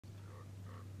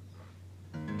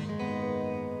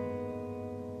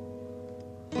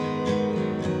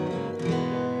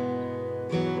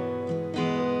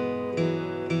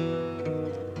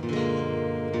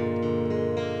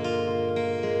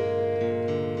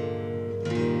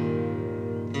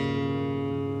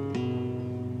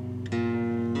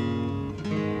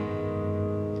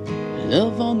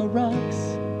Love on the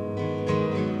rocks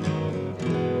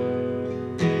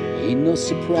ain't no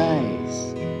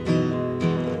surprise.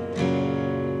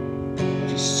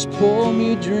 Just pour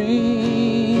me a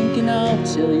drink and I'll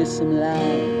tell you some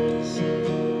lies.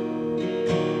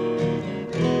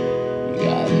 You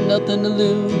got nothing to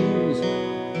lose,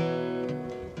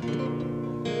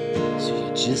 so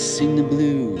you just sing the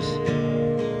blues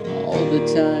all the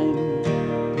time.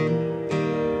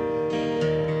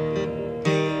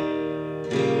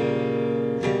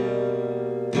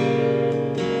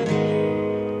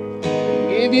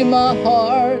 Gave you my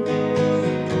heart,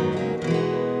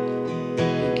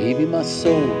 I gave you my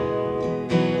soul.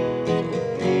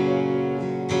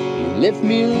 You left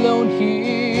me alone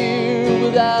here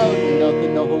without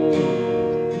nothing to hold.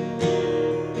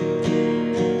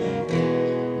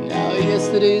 Now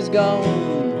yesterday's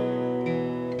gone,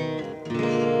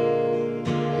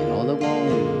 and all I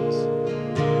want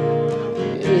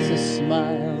is a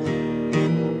smile.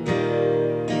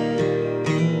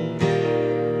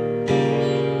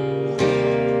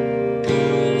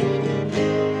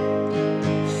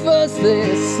 First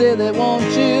they say they want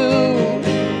you,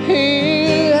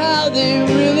 hear how they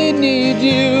really need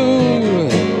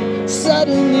you.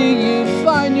 Suddenly you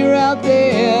find you're out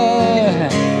there,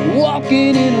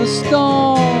 walking in a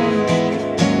storm.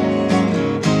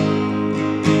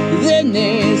 Then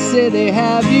they say they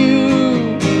have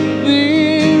you,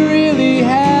 they really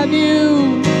have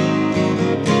you.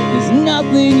 There's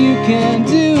nothing you can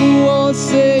do or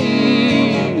say,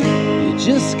 you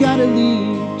just gotta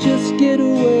leave, just get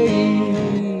away.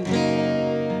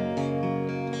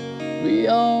 We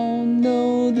all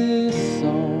know this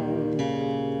song.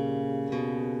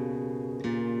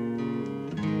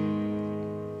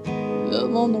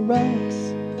 Love on the rocks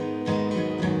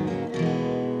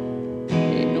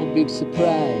ain't no big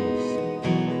surprise.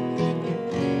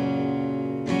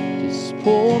 Just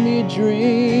pour me a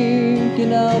drink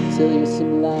and I'll tell you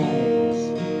some lies.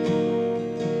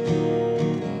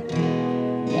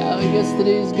 Now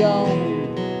yesterday's gone,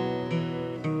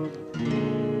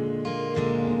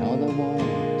 and all I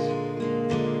want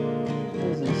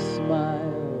is a smile.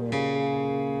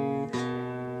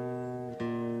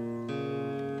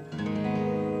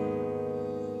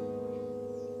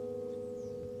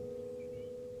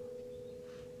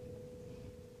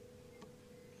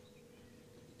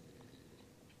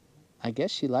 I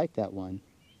guess she liked that one.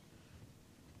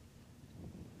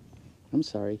 I'm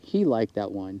sorry, he liked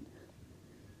that one.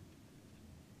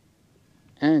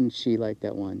 And she liked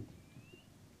that one.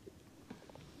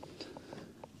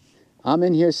 I'm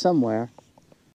in here somewhere.